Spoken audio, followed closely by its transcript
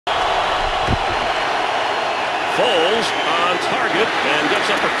Foles on target and gets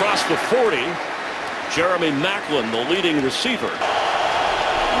up across the 40. Jeremy Maclin, the leading receiver.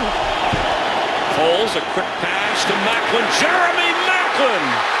 Foles, a quick pass to Maclin. Jeremy Maclin!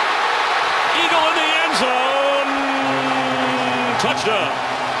 Eagle in the end zone. Touchdown.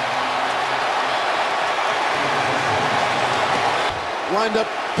 Lined up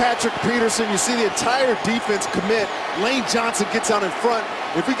Patrick Peterson. You see the entire defense commit. Lane Johnson gets out in front.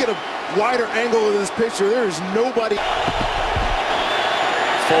 If we get a wider angle of this picture, there is nobody.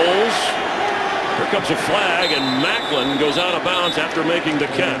 Foles. Here comes a flag, and Maclin goes out of bounds after making the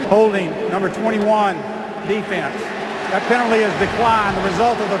catch. Holding, number 21, defense. That penalty has declined. The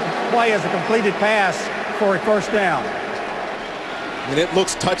result of the play is a completed pass for a first down. And it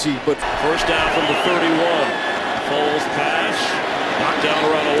looks touchy, but first down from the 31. Foles pass. Knocked down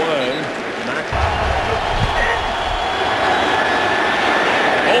around away.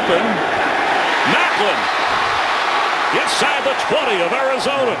 Open. Maclin. Inside the 20 of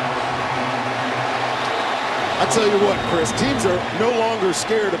Arizona. I tell you what, Chris, teams are no longer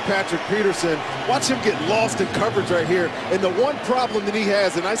scared of Patrick Peterson. Watch him get lost in coverage right here. And the one problem that he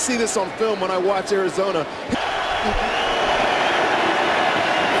has, and I see this on film when I watch Arizona.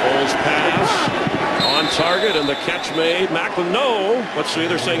 Foles pass on target, and the catch made. Maclin, no. Let's see,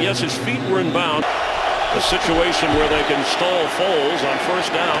 they're saying yes, his feet were in bounds. A situation where they can stall Foles on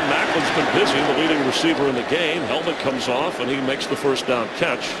first down. Macklin's been busy, the leading receiver in the game. Helmet comes off, and he makes the first down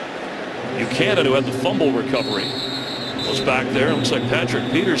catch. Buchanan, who had the fumble recovery, was back there. Looks like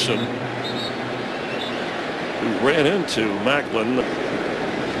Patrick Peterson, who ran into Maclin.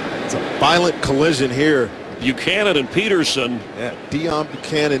 It's a violent collision here. Buchanan and Peterson. Yeah, Deion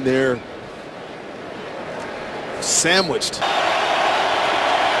Buchanan there. Sandwiched.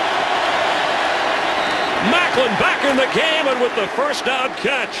 Maclin back in the game, and with the first down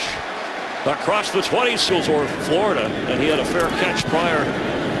catch across the 20, schools or Florida, and he had a fair catch prior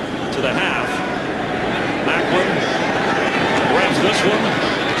to the half. Maclin grabs this one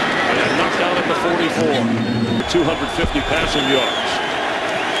and knocked down at the 44. 250 passing yards.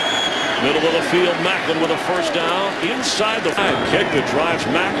 Middle of the field, Maclin with a first down inside the kick that drives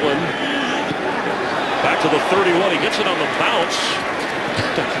Maclin back to the 31. He gets it on the bounce.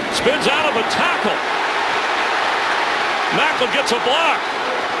 Spins out of a tackle. Maclin gets a block.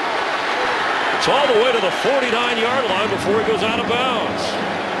 It's all the way to the 49-yard line before he goes out of bounds.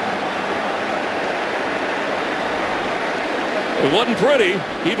 It wasn't pretty,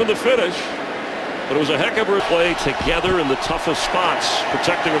 even the finish, but it was a heck of a play together in the toughest spots,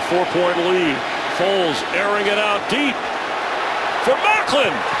 protecting a 4-point lead. Foles airing it out deep for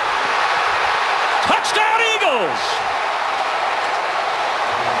Maclin. Touchdown, Eagles!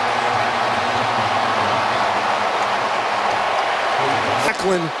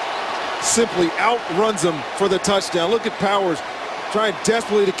 Maclin simply outruns him for the touchdown. Look at Powers trying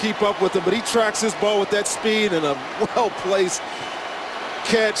desperately to keep up with him, but he tracks his ball with that speed and a well-placed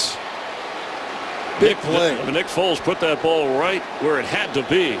catch. Big play. Nick Foles put that ball right where it had to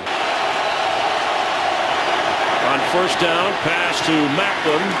be. On first down, pass to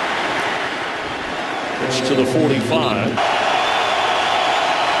Maclin. It's to the 45.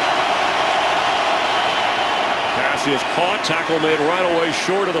 Pass is caught. Tackle made right away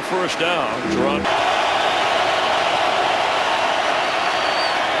short of the first down. Drawn.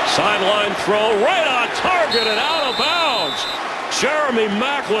 Sideline throw right on target and out of bounds. Jeremy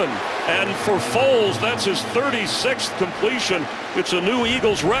Maclin. And for Foles, that's his 36th completion. It's a new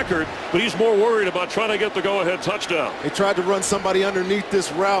Eagles record, but he's more worried about trying to get the go-ahead touchdown. He tried to run somebody underneath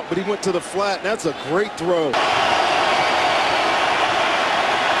this route, but he went to the flat. That's a great throw.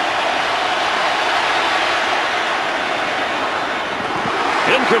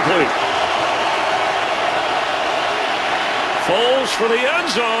 Incomplete. Foles for the end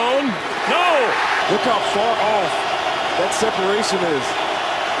zone. No. Look how far off that separation is.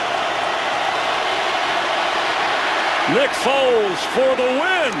 Nick Foles for the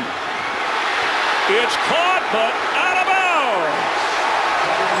win. It's caught, but out of bounds.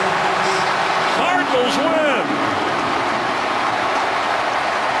 Cardinals win.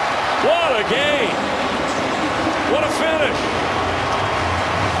 What a game. What a finish.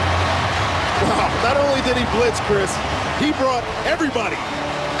 Wow, not only did he blitz, Chris, he brought everybody.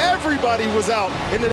 Everybody was out in the